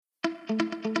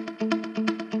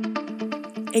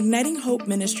Igniting Hope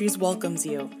Ministries welcomes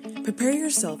you. Prepare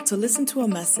yourself to listen to a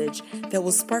message that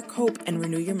will spark hope and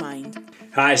renew your mind.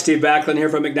 Hi, Steve Backlund here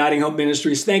from Igniting Hope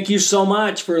Ministries. Thank you so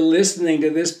much for listening to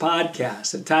this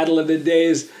podcast. The title of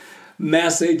today's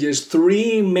message is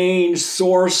Three Main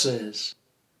Sources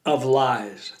of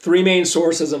Lies. Three main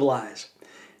sources of lies.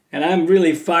 And I'm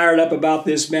really fired up about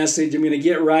this message. I'm going to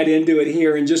get right into it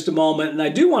here in just a moment. And I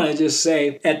do want to just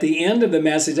say, at the end of the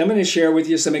message, I'm going to share with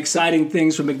you some exciting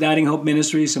things from Igniting Hope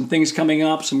Ministries, some things coming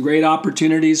up, some great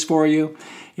opportunities for you.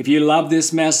 If you love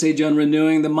this message on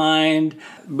renewing the mind,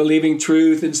 believing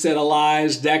truth instead of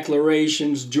lies,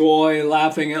 declarations, joy,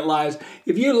 laughing at lies.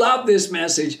 If you love this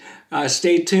message,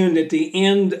 stay tuned at the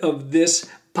end of this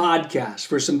podcast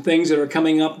for some things that are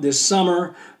coming up this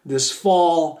summer, this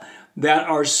fall, that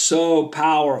are so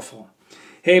powerful.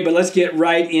 Hey, but let's get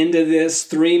right into this.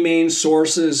 Three main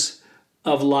sources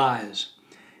of lies.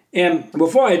 And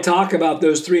before I talk about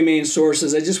those three main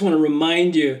sources, I just want to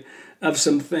remind you of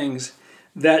some things.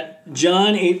 That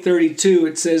John 8:32,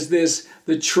 it says this,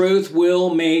 the truth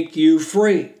will make you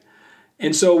free.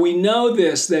 And so we know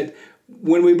this, that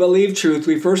when we believe truth,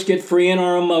 we first get free in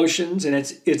our emotions, and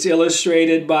it's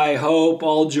illustrated by hope,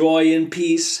 all joy and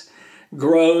peace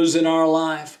grows in our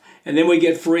life. And then we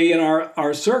get free in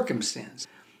our circumstance.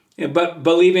 But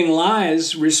believing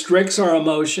lies restricts our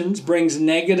emotions, brings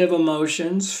negative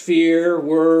emotions, fear,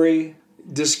 worry,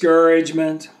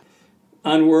 discouragement,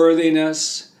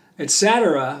 unworthiness,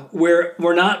 etc.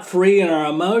 We're not free in our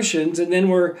emotions, and then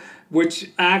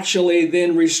which actually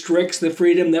then restricts the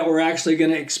freedom that we're actually going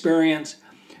to experience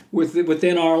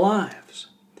within our lives.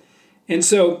 And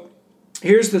so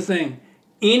here's the thing.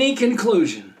 Any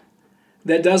conclusion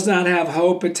that does not have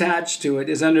hope attached to it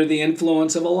is under the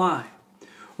influence of a lie.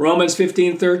 Romans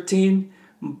 15:13,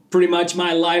 pretty much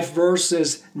my life verse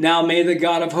says, now may the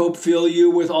God of hope fill you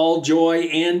with all joy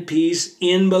and peace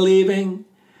in believing,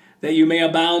 that you may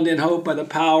abound in hope by the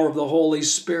power of the Holy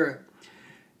Spirit.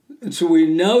 And so we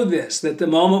know this, that the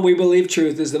moment we believe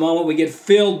truth is the moment we get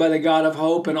filled by the God of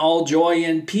hope, and all joy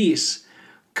and peace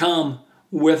come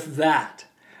with that.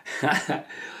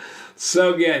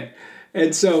 So good.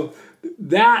 And so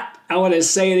that, I want to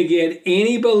say it again,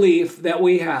 any belief that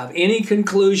we have, any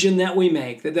conclusion that we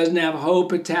make that doesn't have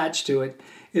hope attached to it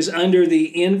is under the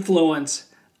influence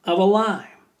of a lie.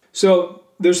 So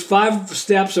there's 5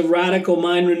 steps of radical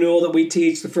mind renewal that we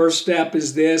teach. The first step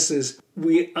is this, is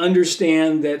we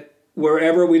understand that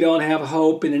wherever we don't have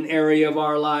hope in an area of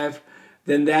our life,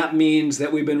 then that means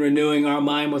that we've been renewing our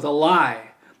mind with a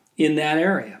lie in that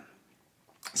area.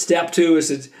 Step 2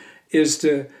 is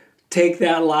to take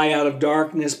that lie out of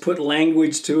darkness, put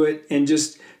language to it, and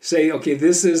just say, okay,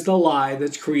 this is the lie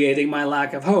that's creating my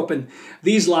lack of hope. And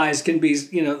these lies can be,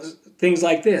 things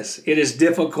like this. It is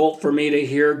difficult for me to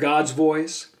hear God's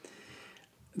voice.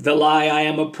 The lie, I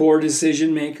am a poor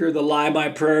decision maker. The lie, my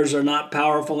prayers are not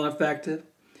powerful and effective.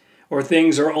 Or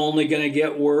things are only going to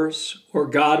get worse. Or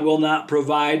God will not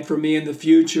provide for me in the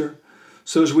future.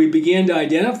 So as we begin to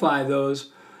identify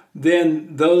those,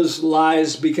 then those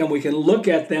lies become, we can look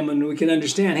at them and we can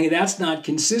understand, hey, that's not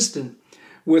consistent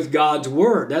with God's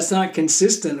word. That's not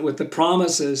consistent with the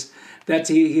promises that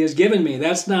He has given me.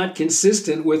 That's not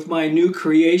consistent with my new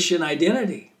creation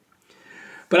identity.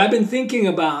 But I've been thinking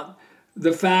about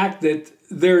the fact that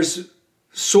there's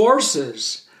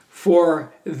sources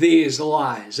for these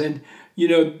lies. And,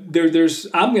 there's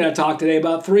I'm going to talk today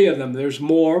about 3 of them. There's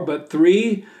more, but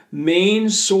 3 main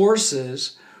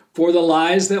sources for the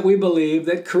lies that we believe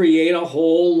that create a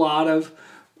whole lot of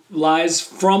lies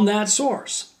from that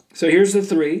source. So here's the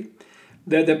 3.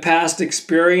 The past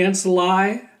experience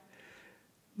lie,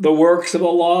 the works of the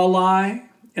law lie,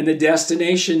 and the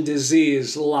destination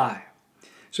disease lie.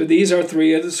 So these are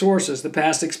 3 of the sources. The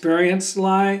past experience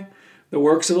lie, the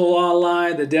works of the law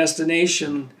lie, the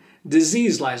destination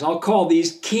disease lies. I'll call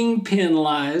these kingpin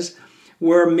lies,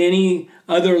 where many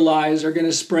other lies are going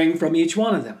to spring from each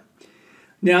one of them.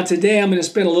 Now today I'm going to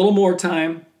spend a little more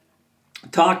time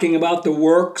talking about the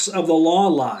works of the law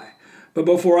lie. But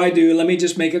before I do, let me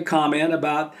just make a comment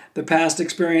about the past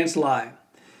experience lie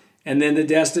and then the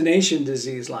destination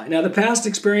disease lie. Now the past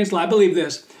experience lie, I believe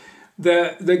this,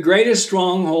 the greatest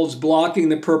strongholds blocking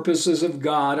the purposes of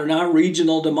God are not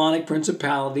regional demonic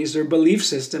principalities, they're belief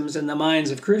systems in the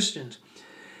minds of Christians.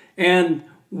 And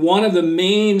one of the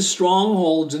main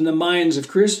strongholds in the minds of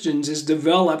Christians is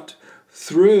developed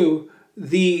through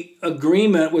the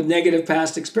agreement with negative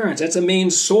past experience. That's a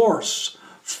main source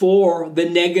for the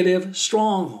negative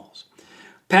strongholds.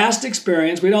 Past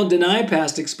experience, we don't deny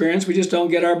past experience, we just don't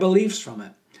get our beliefs from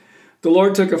it. The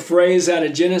Lord took a phrase out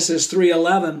of Genesis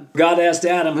 3:11. God asked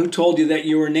Adam, who told you that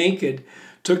you were naked?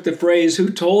 took the phrase, "Who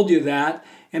told you that?"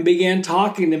 and began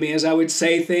talking to me as I would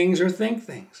say things or think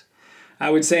things. I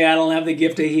would say, "I don't have the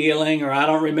gift of healing," or "I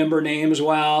don't remember names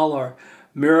well," or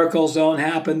 "miracles don't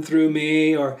happen through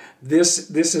me," or this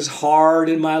is hard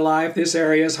in my life. This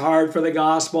area is hard for the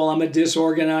gospel. I'm a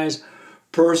disorganized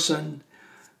person.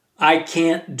 I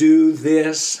can't do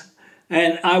this.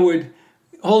 And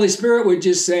Holy Spirit would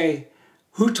just say,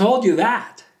 "Who told you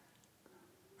that?"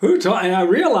 And I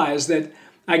realized that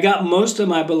I got most of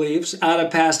my beliefs out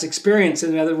of past experience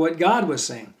and rather what God was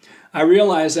saying. I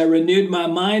realized I renewed my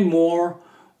mind more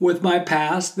with my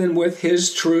past than with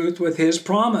His truth, with His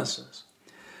promises.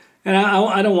 And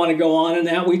I don't want to go on in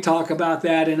that. We talk about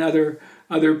that in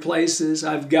other places.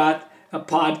 I've got a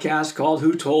podcast called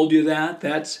 "Who Told You That?"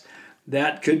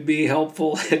 That could be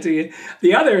helpful to you.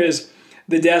 The other is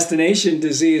the destination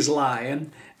disease lie.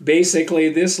 And basically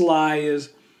this lie is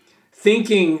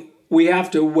thinking we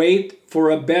have to wait for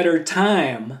a better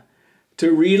time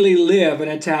to really live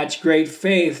and attach great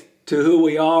faith to who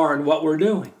we are and what we're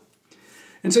doing.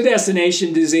 And so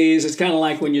destination disease is kind of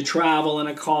like when you travel in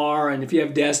a car, and if you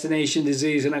have destination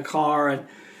disease in a car, and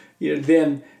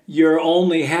then you're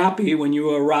only happy when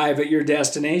you arrive at your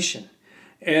destination.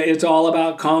 It's all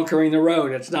about conquering the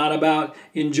road. It's not about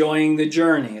enjoying the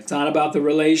journey. It's not about the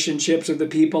relationships of the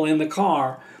people in the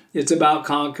car. It's about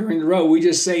conquering the road. We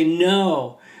just say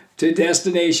no to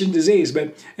destination disease.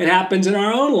 But it happens in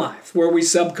our own life where we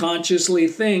subconsciously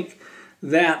think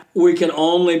that we can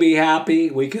only be happy,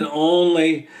 we can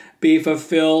only be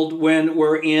fulfilled when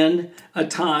we're in a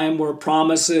time where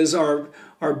promises are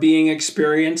being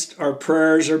experienced, our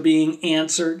prayers are being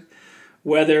answered,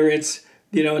 whether it's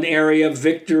an area of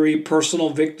victory, personal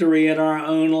victory in our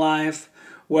own life,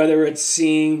 whether it's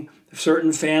seeing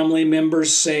certain family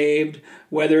members saved,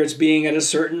 whether it's being at a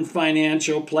certain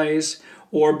financial place,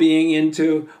 or being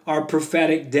into our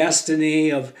prophetic destiny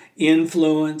of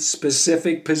influence,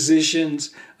 specific positions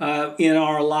in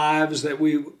our lives that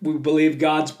we believe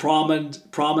God's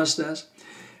promised us.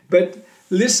 But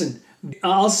listen,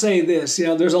 I'll say this,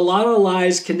 there's a lot of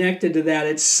lies connected to that.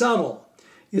 It's subtle.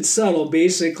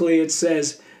 Basically, it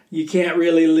says you can't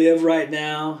really live right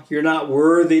now. You're not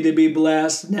worthy to be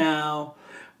blessed now.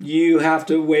 You have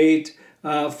to wait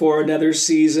for another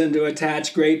season to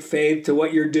attach great faith to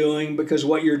what you're doing because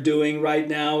what you're doing right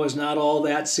now is not all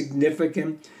that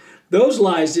significant. Those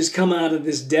lies just come out of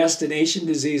this destination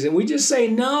disease, and we just say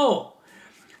no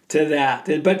to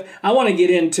that. But I want to get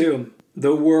into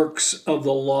the works of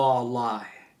the law lie.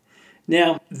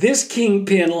 Now, this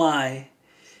kingpin lie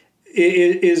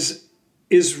is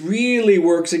really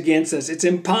works against us. It's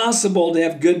impossible to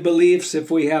have good beliefs if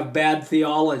we have bad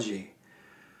theology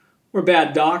or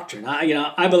bad doctrine.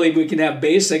 I believe we can have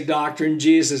basic doctrine,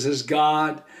 Jesus is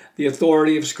God, the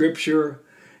authority of Scripture,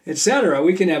 etc.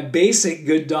 We can have basic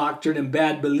good doctrine and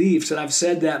bad beliefs, and I've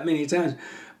said that many times.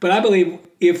 But I believe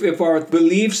if our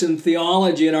beliefs and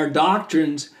theology and our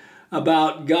doctrines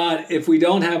about God, if we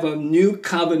don't have a new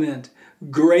covenant,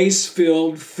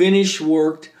 grace-filled, finished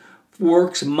works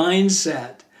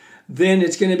mindset, then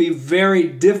it's going to be very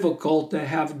difficult to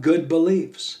have good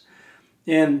beliefs.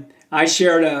 And I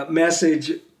shared a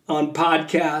message on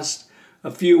podcast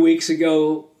a few weeks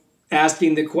ago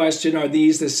asking the question, are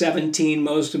these the 17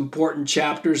 most important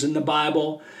chapters in the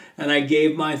Bible? And I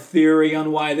gave my theory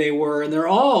on why they were. And they're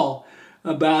all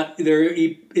they're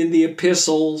in the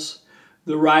epistles,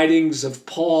 the writings of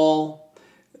Paul,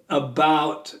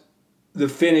 about the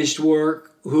finished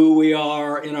work, who we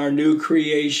are in our new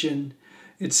creation,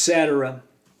 etc.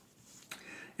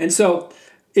 And so,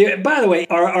 by the way,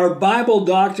 our Bible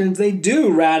doctrines, they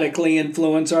do radically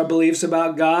influence our beliefs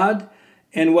about God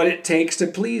and what it takes to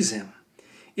please Him.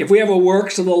 If we have a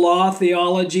works of the law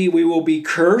theology, we will be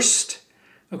cursed,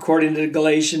 according to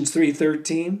Galatians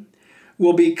 3:13.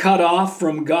 We'll be cut off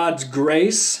from God's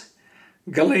grace,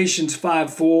 Galatians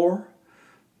 5:4.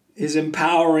 His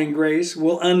empowering grace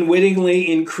will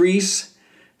unwittingly increase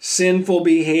sinful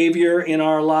behavior in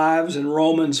our lives. In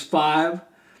Romans 5,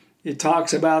 it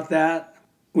talks about that.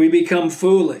 We become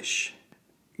foolish.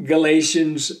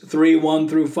 Galatians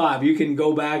 3:1-5. You can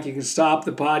go back, you can stop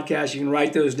the podcast, you can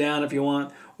write those down if you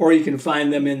want, or you can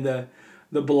find them in the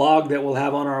blog that we'll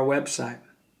have on our website.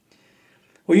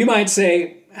 Well, you might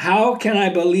say, how can I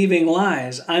believing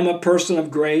lies? I'm a person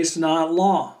of grace, not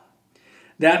law.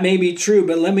 That may be true,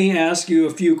 but let me ask you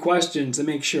a few questions to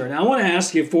make sure. Now, I want to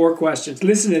ask you 4 questions.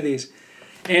 Listen to these.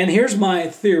 And here's my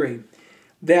theory,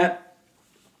 that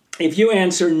if you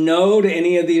answer no to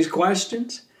any of these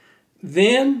questions,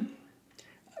 then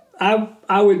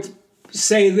I would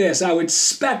say this. I would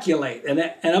speculate,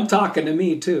 and I'm talking to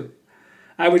me too.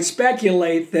 I would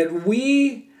speculate that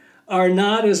we are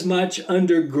not as much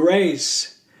under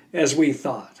grace as we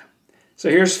thought. So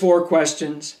here's 4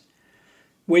 questions.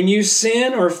 When you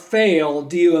sin or fail,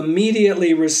 do you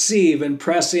immediately receive and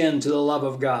press into the love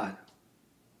of God?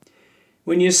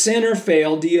 When you sin or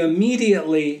fail, do you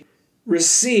immediately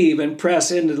receive and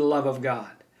press into the love of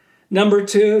God? Number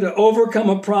 2, to overcome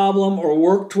a problem or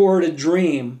work toward a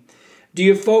dream, do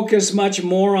you focus much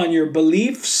more on your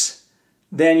beliefs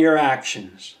than your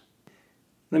actions?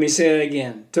 Let me say that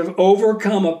again. To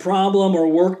overcome a problem or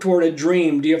work toward a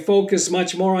dream, do you focus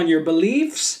much more on your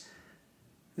beliefs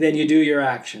than you do your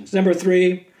actions? Number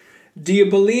 3, do you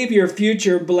believe your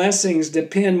future blessings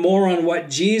depend more on what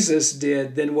Jesus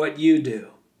did than what you do?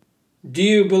 Do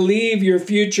you believe your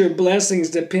future blessings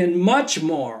depend much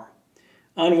more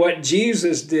on what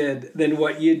Jesus did than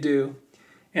what you do?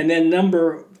 And then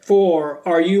number 4,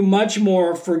 are you much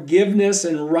more forgiveness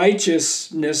and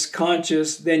righteousness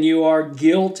conscious than you are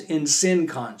guilt and sin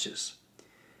conscious?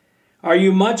 Are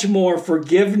you much more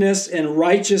forgiveness and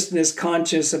righteousness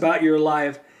conscious about your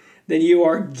life than you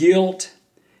are guilt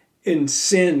and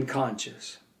sin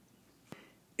conscious?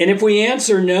 And if we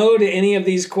answer no to any of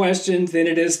these questions, then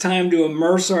it is time to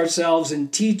immerse ourselves in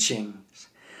teachings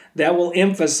that will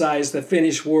emphasize the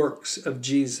finished works of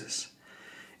Jesus.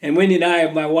 And Wendy and I,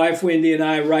 my wife Wendy and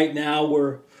I, right now,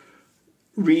 we're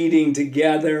reading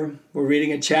together. We're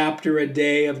reading a chapter a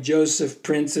day of Joseph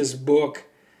Prince's book,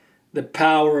 The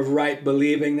Power of Right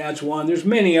Believing. That's one. There's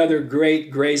many other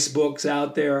great grace books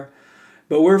out there.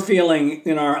 But we're feeling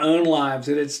in our own lives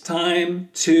that it's time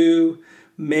to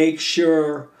make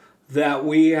sure that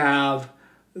we have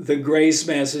the grace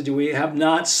message. We have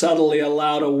not subtly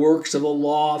allowed a works of the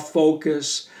law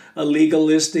focus, a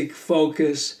legalistic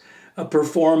focus, a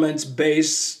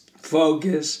performance-based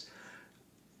focus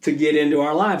to get into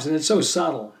our lives. And it's so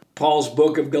subtle. Paul's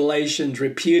book of Galatians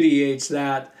repudiates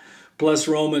that, plus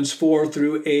Romans 4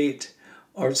 through 8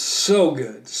 are so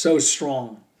good, so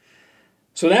strong.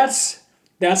 So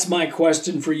that's my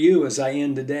question for you as I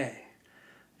end today.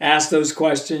 Ask those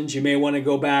questions. You may want to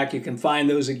go back. You can find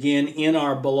those again in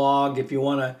our blog if you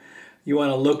want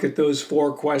to look at those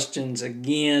 4 questions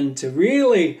again to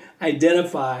really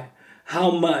identify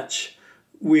how much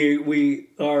we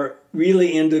are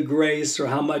really into grace or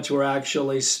how much we're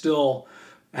actually still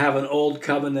have an old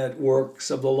covenant works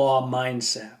of the law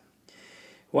mindset.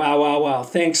 Wow.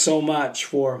 Thanks so much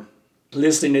for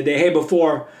listening today. Hey,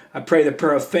 before I pray the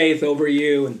prayer of faith over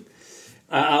you, and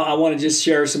I want to just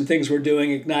share some things we're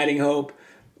doing, Igniting Hope.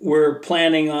 We're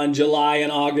planning on July and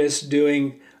August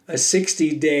doing a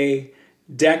 60-day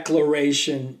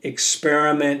declaration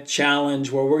experiment challenge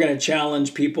where we're going to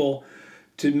challenge people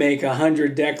to make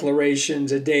 100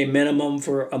 declarations a day minimum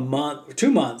for a month,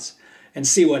 2 months, and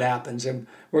see what happens. And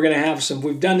we're going to have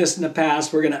we've done this in the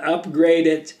past, we're going to upgrade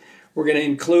it. We're going to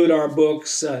include our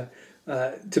books to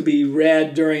be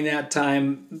read during that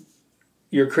time.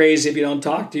 You're crazy if you don't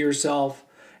talk to yourself.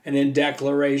 And then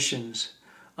declarations,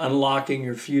 unlocking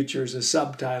your future is a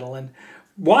subtitle. And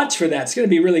watch for that. It's going to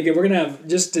be really good. We're going to have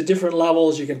just the different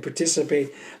levels you can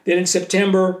participate. Then in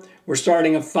September, we're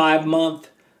starting a 5-month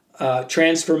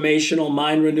transformational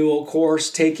mind renewal course,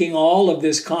 taking all of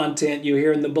this content you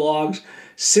hear in the blogs,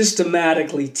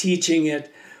 systematically teaching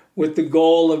it with the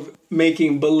goal of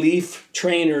making belief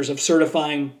trainers, of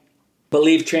certifying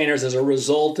belief trainers as a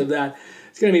result of that.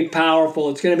 It's going to be powerful.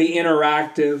 It's going to be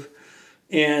interactive.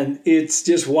 And it's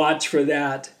just watch for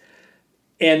that.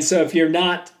 And so if you're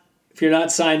not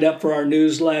signed up for our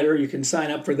newsletter, you can sign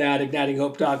up for that at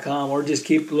ignitinghope.com or just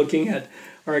keep looking at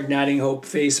our Igniting Hope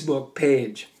Facebook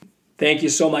page. Thank you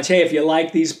so much. Hey, if you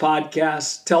like these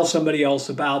podcasts, tell somebody else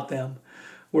about them.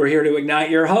 We're here to ignite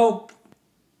your hope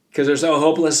because there's no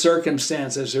hopeless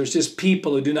circumstances. There's just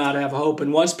people who do not have hope.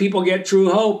 And once people get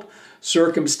true hope,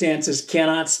 circumstances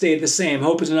cannot stay the same.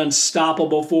 Hope is an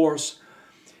unstoppable force.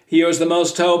 He who has the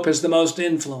most hope has the most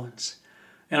influence.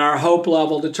 And our hope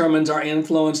level determines our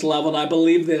influence level. And I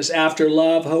believe this. After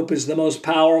love, hope is the most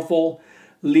powerful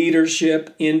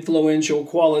leadership, influential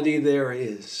quality there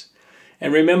is.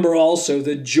 And remember also,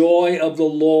 the joy of the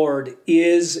Lord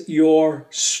is your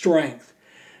strength.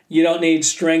 You don't need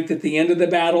strength at the end of the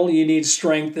battle. You need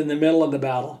strength in the middle of the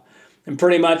battle. And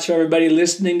pretty much everybody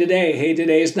listening today, hey,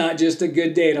 today is not just a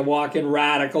good day to walk in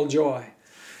radical joy.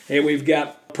 Hey, we've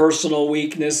got personal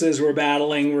weaknesses we're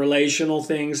battling, relational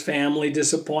things, family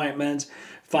disappointments,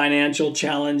 financial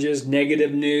challenges,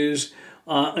 negative news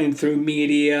and through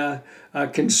media,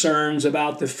 concerns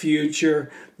about the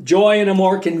future. Joy in a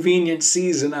more convenient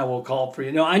season, I will call for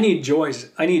you. No, I need joy.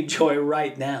 I need joy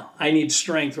right now. I need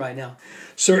strength right now.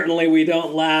 Certainly we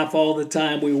don't laugh all the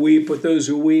time. We weep with those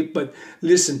who weep. But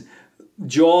listen,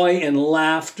 joy and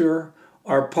laughter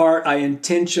are part. I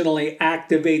intentionally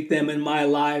activate them in my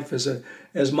life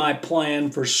as my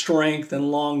plan for strength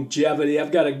and longevity.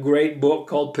 I've got a great book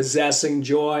called Possessing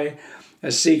Joy,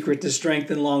 A Secret to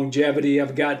Strength and Longevity.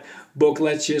 I've got book,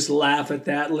 Let's Just Laugh at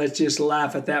That. Let's Just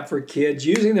Laugh at That for kids,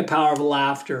 using the power of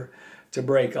laughter to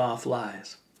break off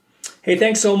lies. Hey,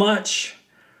 thanks so much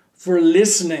for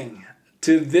listening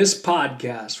to this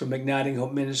podcast from Igniting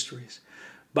Hope Ministries.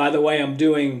 By the way, I'm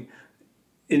doing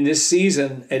in this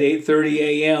season at 8:30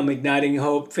 a.m. Igniting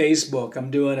Hope Facebook. I'm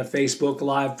doing a Facebook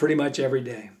Live pretty much every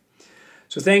day.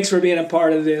 So thanks for being a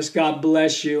part of this. God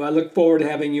bless you. I look forward to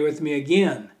having you with me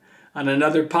again on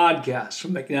another podcast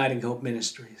from Igniting Hope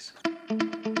Ministries.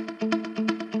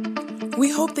 We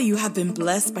hope that you have been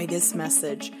blessed by this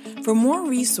message. For more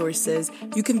resources,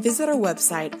 you can visit our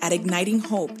website at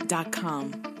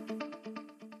ignitinghope.com.